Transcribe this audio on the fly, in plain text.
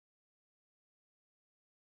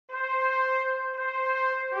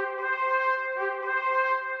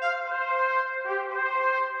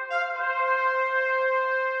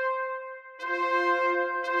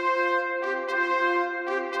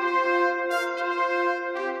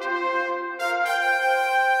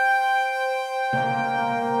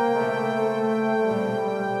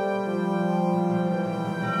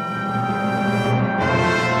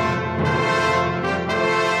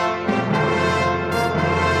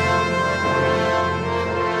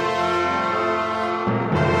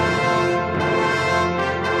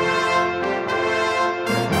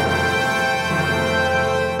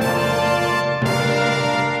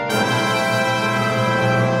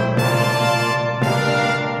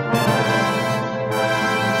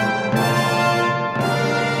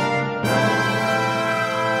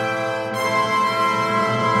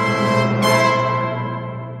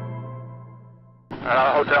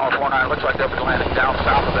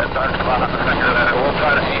dark spot on the finger there. We'll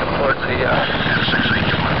try to aim towards the,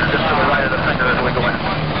 just to the right of the finger as we go in.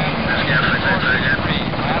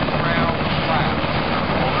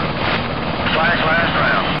 Flash last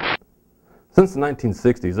round. Since the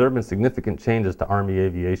 1960s, there have been significant changes to Army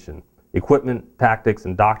aviation. Equipment, tactics,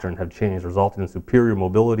 and doctrine have changed, resulting in superior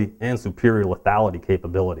mobility and superior lethality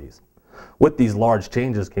capabilities. With these large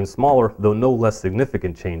changes came smaller, though no less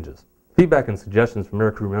significant changes. Feedback and suggestions from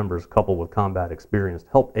aircrew members, coupled with combat experience,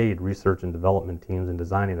 help aid research and development teams in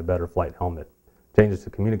designing a better flight helmet. Changes to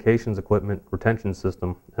communications equipment, retention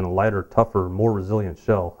system, and a lighter, tougher, more resilient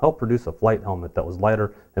shell help produce a flight helmet that was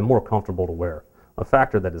lighter and more comfortable to wear, a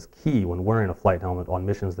factor that is key when wearing a flight helmet on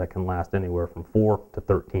missions that can last anywhere from 4 to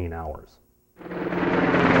 13 hours.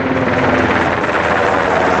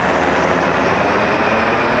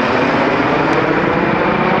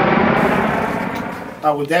 I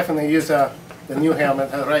would definitely use the new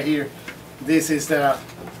helmet right here. This is the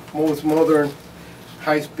most modern,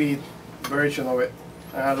 high-speed version of it.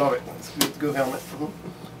 I love it. It's a good helmet.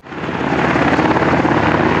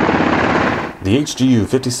 The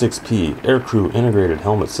HGU-56P Aircrew Integrated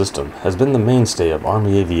Helmet System has been the mainstay of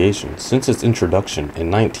Army aviation since its introduction in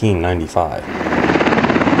 1995.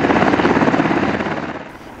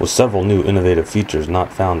 With several new innovative features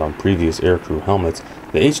not found on previous aircrew helmets,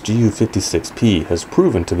 the HGU-56P has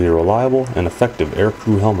proven to be a reliable and effective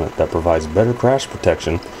aircrew helmet that provides better crash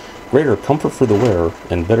protection, greater comfort for the wearer,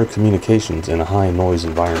 and better communications in a high-noise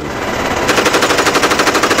environment.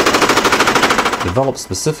 Developed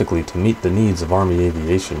specifically to meet the needs of Army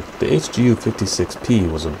aviation, the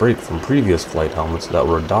HGU-56P was a break from previous flight helmets that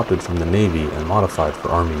were adopted from the Navy and modified for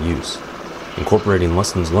Army use. Incorporating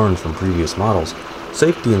lessons learned from previous models,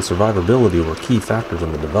 safety and survivability were key factors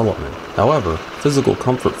in the development. However, physical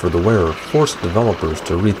comfort for the wearer forced developers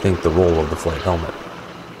to rethink the role of the flight helmet.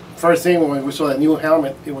 First thing when we saw that new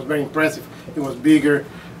helmet, it was very impressive. It was bigger.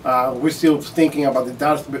 We're still thinking about the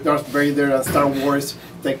Darth Vader and Star Wars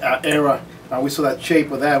era. We saw that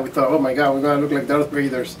shape of that. We thought, oh my God, we're going to look like Darth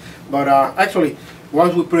Vaders. But actually,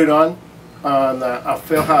 once we put it on, I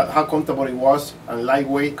felt how comfortable it was and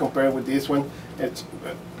lightweight compared with this one. It's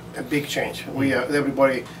a big change.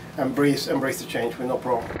 Everybody embraced the change with no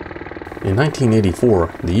problem. In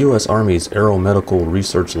 1984, the U.S. Army's Aeromedical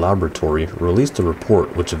Research Laboratory released a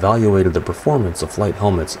report which evaluated the performance of flight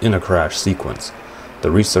helmets in a crash sequence.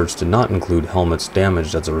 The research did not include helmets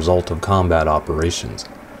damaged as a result of combat operations.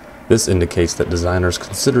 This indicates that designers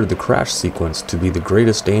considered the crash sequence to be the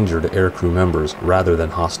greatest danger to aircrew members rather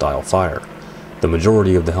than hostile fire. The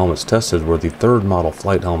majority of the helmets tested were the third model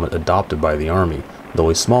flight helmet adopted by the Army,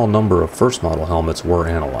 though a small number of first model helmets were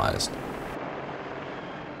analyzed.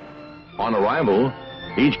 On arrival,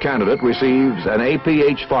 each candidate receives an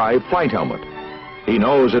APH-5 flight helmet. He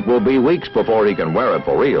knows it will be weeks before he can wear it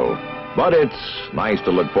for real, but it's nice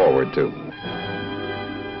to look forward to.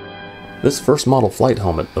 This first model flight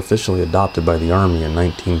helmet, officially adopted by the Army in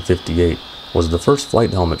 1958, was the first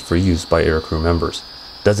flight helmet for use by aircrew members.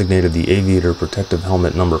 Designated the Aviator Protective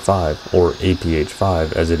Helmet No. 5, or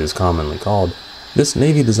APH-5 as it is commonly called, this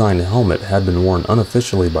Navy-designed helmet had been worn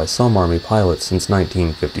unofficially by some Army pilots since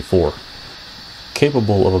 1954.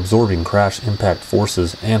 Capable of absorbing crash impact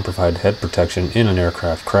forces and provide head protection in an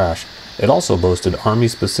aircraft crash, it also boasted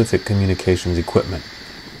Army-specific communications equipment.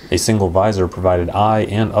 A single visor provided eye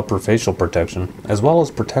and upper facial protection, as well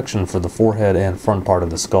as protection for the forehead and front part of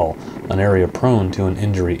the skull, an area prone to an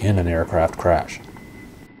injury in an aircraft crash.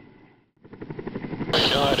 You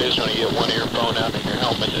know it is when you get one earphone out in your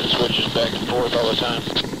helmet that switches back and forth all the time.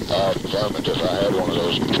 Affirmative, I had one of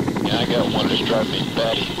those. Yeah, I got one that's driving me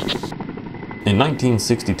batty. In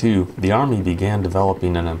 1962, the Army began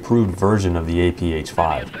developing an improved version of the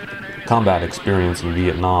APH-5. Combat experience in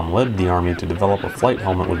Vietnam led the Army to develop a flight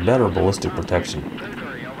helmet with better ballistic protection.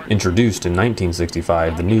 Introduced in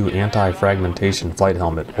 1965, the new Anti-Fragmentation Flight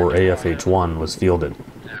Helmet, or AFH-1, was fielded.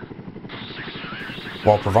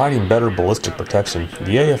 While providing better ballistic protection,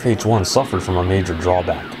 the AFH-1 suffered from a major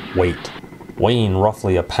drawback: weight. Weighing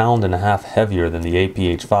roughly 1.5 pounds heavier than the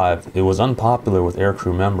APH-5, it was unpopular with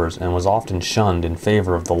aircrew members and was often shunned in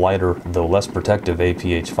favor of the lighter, though less protective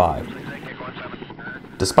APH-5.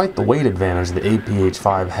 Despite the weight advantage the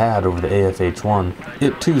APH-5 had over the AFH-1,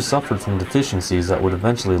 it too suffered from deficiencies that would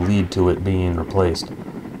eventually lead to it being replaced.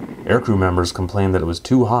 Aircrew members complained that it was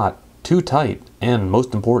too hot, too tight, and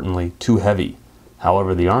most importantly, too heavy.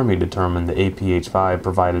 However, the Army determined the APH-5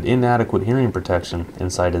 provided inadequate hearing protection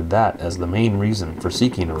and cited that as the main reason for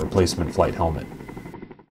seeking a replacement flight helmet.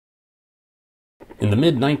 In the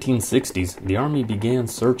mid-1960s, the Army began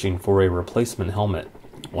searching for a replacement helmet.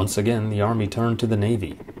 Once again, the Army turned to the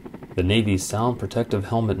Navy. The Navy's Sound Protective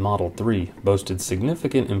Helmet Model 3 boasted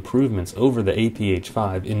significant improvements over the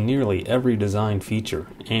APH-5 in nearly every design feature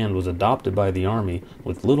and was adopted by the Army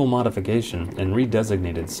with little modification and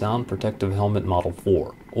redesignated Sound Protective Helmet Model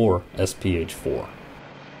 4, or SPH-4.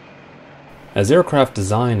 As aircraft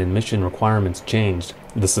design and mission requirements changed,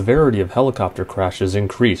 the severity of helicopter crashes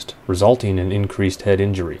increased, resulting in increased head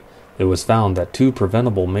injury. It was found that 2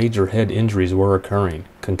 preventable major head injuries were occurring: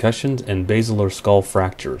 concussions and basilar skull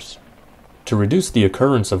fractures. To reduce the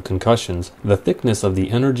occurrence of concussions, the thickness of the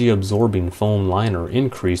energy-absorbing foam liner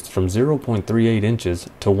increased from 0.38 inches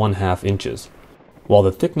to 1/2 inches. While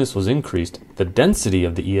the thickness was increased, the density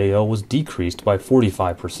of the EAL was decreased by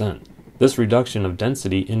 45%. This reduction of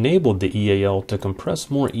density enabled the EAL to compress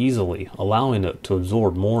more easily, allowing it to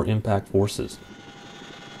absorb more impact forces.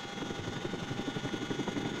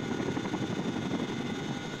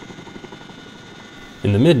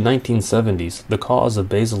 In the mid-1970s, the cause of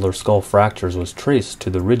basilar skull fractures was traced to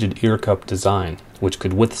the rigid ear cup design, which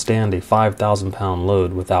could withstand a 5,000-pound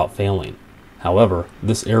load without failing. However,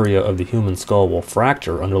 this area of the human skull will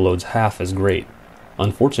fracture under loads half as great.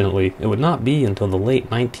 Unfortunately, it would not be until the late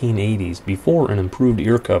 1980s before an improved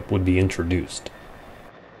ear cup would be introduced.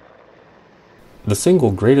 The single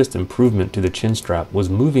greatest improvement to the chin strap was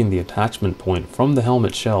moving the attachment point from the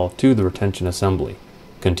helmet shell to the retention assembly.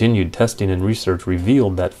 Continued testing and research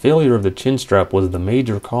revealed that failure of the chin strap was the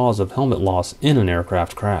major cause of helmet loss in an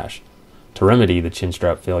aircraft crash. To remedy the chin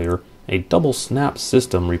strap failure, a double snap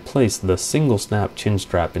system replaced the single snap chin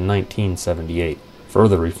strap in 1978.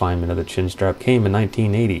 Further refinement of the chin strap came in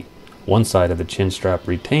 1980. One side of the chin strap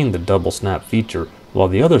retained the double snap feature, while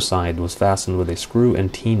the other side was fastened with a screw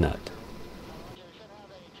and T-nut.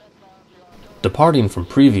 Departing from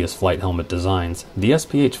previous flight helmet designs, the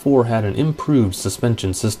SPH-4 had an improved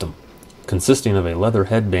suspension system. Consisting of a leather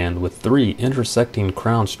headband with 3 intersecting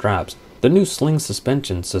crown straps, the new sling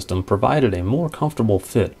suspension system provided a more comfortable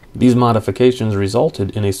fit. These modifications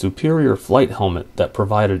resulted in a superior flight helmet that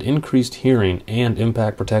provided increased hearing and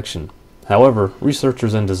impact protection. However,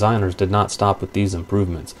 researchers and designers did not stop with these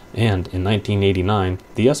improvements, and in 1989,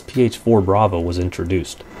 the SPH-4 Bravo was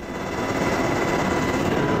introduced.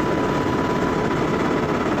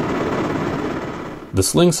 The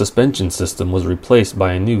sling suspension system was replaced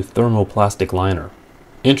by a new thermoplastic liner.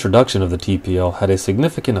 Introduction of the TPL had a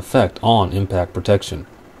significant effect on impact protection.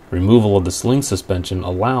 Removal of the sling suspension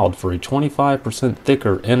allowed for a 25%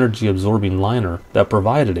 thicker energy-absorbing liner that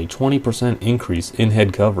provided a 20% increase in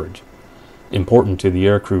head coverage. Important to the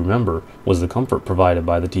aircrew member was the comfort provided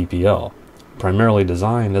by the TPL. Primarily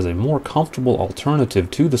designed as a more comfortable alternative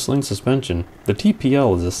to the sling suspension, the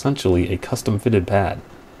TPL is essentially a custom-fitted pad.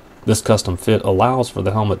 This custom fit allows for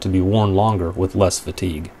the helmet to be worn longer with less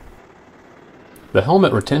fatigue. The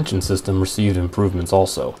helmet retention system received improvements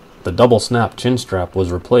also. The double snap chin strap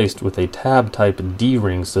was replaced with a tab-type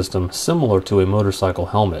D-ring system similar to a motorcycle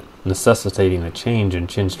helmet, necessitating a change in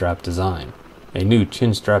chin strap design. A new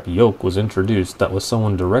chin strap yoke was introduced that was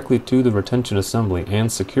sewn directly to the retention assembly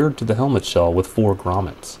and secured to the helmet shell with 4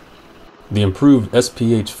 grommets. The improved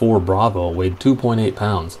SPH-4 Bravo weighed 2.8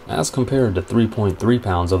 pounds, as compared to 3.3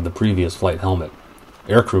 pounds of the previous flight helmet.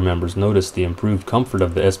 Aircrew members noticed the improved comfort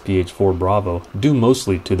of the SPH-4 Bravo due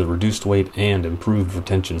mostly to the reduced weight and improved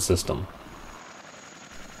retention system.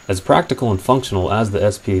 As practical and functional as the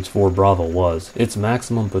SPH-4 Bravo was, its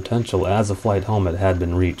maximum potential as a flight helmet had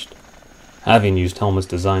been reached. Having used helmets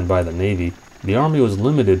designed by the Navy, the Army was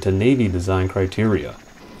limited to Navy design criteria.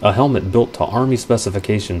 A helmet built to Army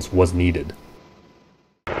specifications was needed.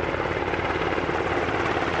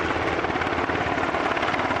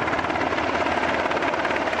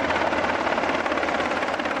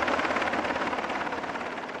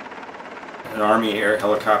 An Army air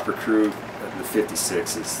helicopter crew, the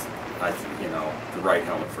 56 is, the right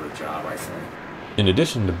helmet for the job, I think. In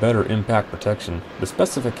addition to better impact protection, the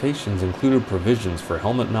specifications included provisions for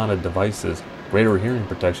helmet-mounted devices, greater hearing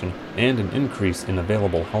protection, and an increase in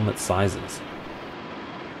available helmet sizes.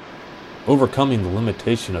 Overcoming the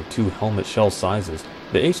limitation of 2 helmet shell sizes,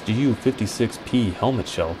 the HGU 56P helmet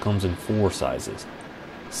shell comes in 4 sizes.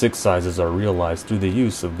 6 sizes are realized through the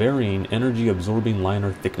use of varying energy-absorbing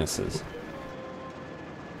liner thicknesses.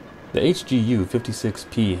 The HGU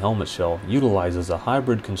 56P helmet shell utilizes a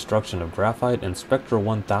hybrid construction of graphite and Spectra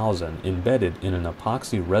 1000 embedded in an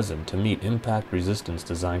epoxy resin to meet impact resistance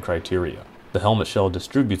design criteria. The helmet shell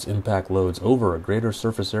distributes impact loads over a greater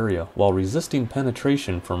surface area while resisting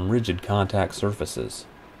penetration from rigid contact surfaces.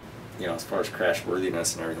 As far as crash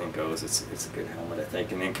worthiness and everything goes, it's a good helmet, I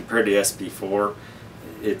think. And then compared to SP4,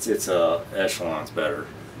 it's echelons better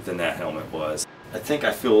than that helmet was. I think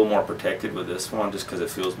I feel a little more protected with this one just because it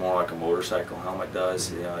feels more like a motorcycle helmet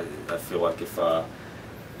does. You know, I feel like if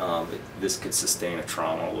this could sustain a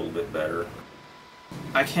trauma a little bit better.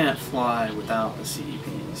 I can't fly without the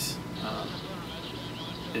CEPs.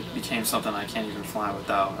 It became something I can't even fly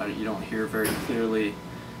without. You don't hear very clearly.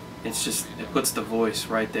 It's just, it puts the voice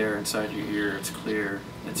right there inside your ear. It's clear.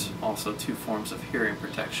 It's also 2 forms of hearing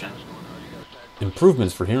protection.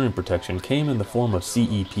 Improvements for hearing protection came in the form of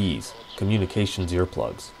CEPs, communications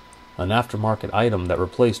earplugs. An aftermarket item that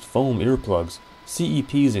replaced foam earplugs,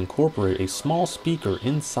 CEPs incorporate a small speaker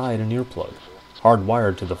inside an earplug.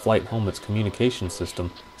 Hardwired to the flight helmet's communication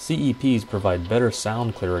system, CEPs provide better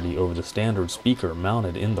sound clarity over the standard speaker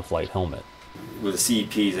mounted in the flight helmet. With the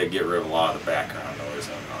CEPs, they get rid of a lot of the background noise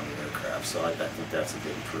on the aircraft, so I think that's a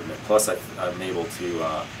big improvement. Plus, I'm able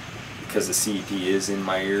to, because the CEP is in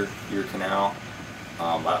my ear canal,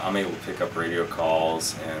 I'm able to pick up radio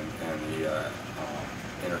calls and the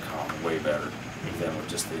intercom way better than with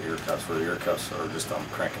just the ear cups, where the ear cups are just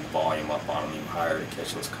cranking the volume up on them even higher to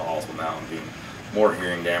catch those calls without them being more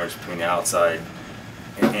hearing damage between the outside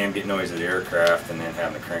and ambient noise of the aircraft, and then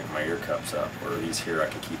having to crank my ear cups up. Where these here, I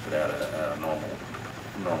can keep it at a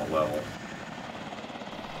normal level.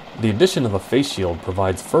 The addition of a face shield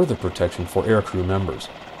provides further protection for aircrew members.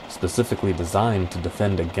 Specifically designed to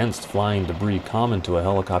defend against flying debris common to a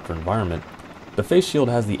helicopter environment, the face shield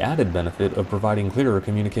has the added benefit of providing clearer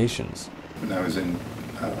communications. When I was in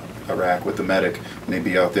Iraq with the medic, when they'd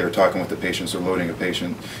be out there talking with the patients or loading a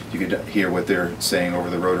patient, you could hear what they're saying over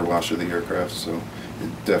the rotor wash of the aircraft, so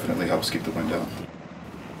it definitely helps keep the wind down.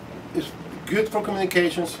 It's good for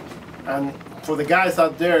communications, and for the guys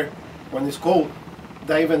out there, when it's cold,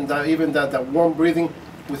 that warm breathing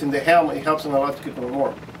within the helmet, it helps them a lot to keep them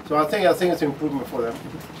warm. So I think it's an improvement for them.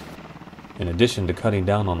 In addition to cutting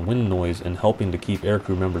down on wind noise and helping to keep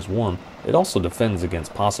aircrew members warm, it also defends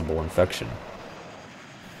against possible infection.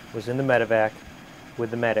 Was in the medevac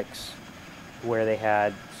with the medics where they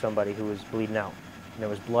had somebody who was bleeding out and there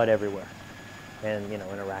was blood everywhere. And you know,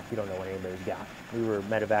 in Iraq you don't know what anybody's got. We were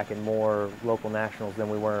medevacing more local nationals than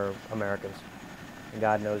we were Americans. And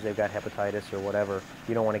God knows they've got hepatitis or whatever.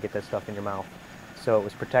 You don't want to get that stuff in your mouth. So it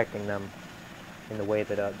was protecting them in the way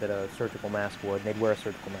that a surgical mask would. They'd wear a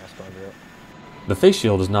surgical mask under it. The face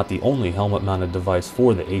shield is not the only helmet-mounted device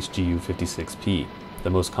for the HGU-56P. The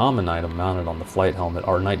most common item mounted on the flight helmet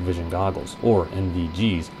are night vision goggles, or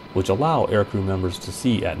NVGs, which allow aircrew members to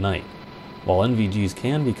see at night. While NVGs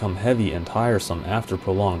can become heavy and tiresome after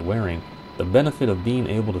prolonged wearing, the benefit of being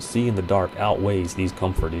able to see in the dark outweighs these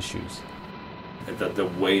comfort issues. The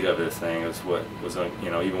weight of the thing is what was, you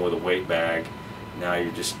know, even with a weight bag, now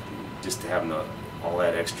you're just having all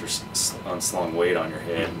that extra unslung weight on your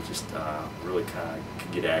head, and just really kind of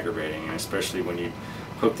can get aggravating, and especially when you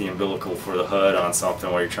hook the umbilical for the HUD on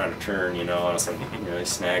something while you're trying to turn, you know, and it's like, you know,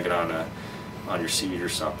 snag it on your seat or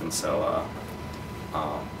something. So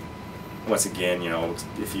once again, you know,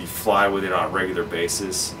 if you fly with it on a regular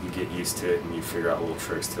basis, you get used to it and you figure out little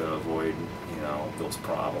tricks to avoid, you know, those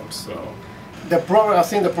problems. So the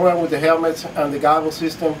problem with the helmets and the goggle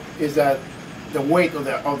system is that the weight of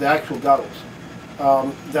the actual goggles.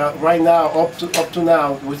 Right now, up to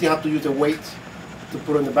now, we still have to use the weights to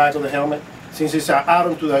put on the back of the helmet. Since it's an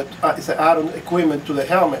add-on equipment to the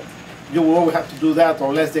helmet, you will always have to do that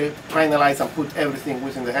unless they finalize and put everything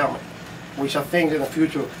within the helmet. Which I think in the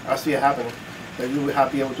future I see it happening, that you will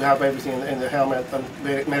be able to have everything in the helmet and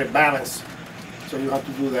make it balanced. So you have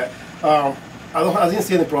to do that. I didn't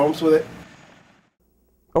see any problems with it.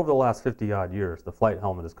 Over the last 50-odd years, the flight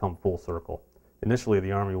helmet has come full circle. Initially,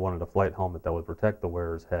 the Army wanted a flight helmet that would protect the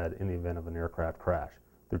wearer's head in the event of an aircraft crash.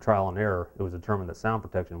 Through trial and error, it was determined that sound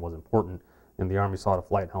protection was important, and the Army sought a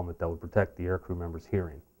flight helmet that would protect the aircrew member's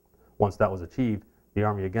hearing. Once that was achieved, the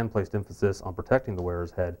Army again placed emphasis on protecting the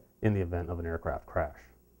wearer's head in the event of an aircraft crash.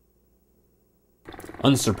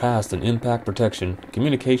 Unsurpassed in impact protection,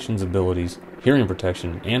 communications abilities, hearing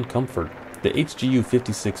protection, and comfort, the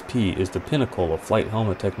HGU-56P is the pinnacle of flight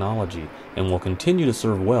helmet technology and will continue to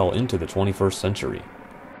serve well into the 21st century.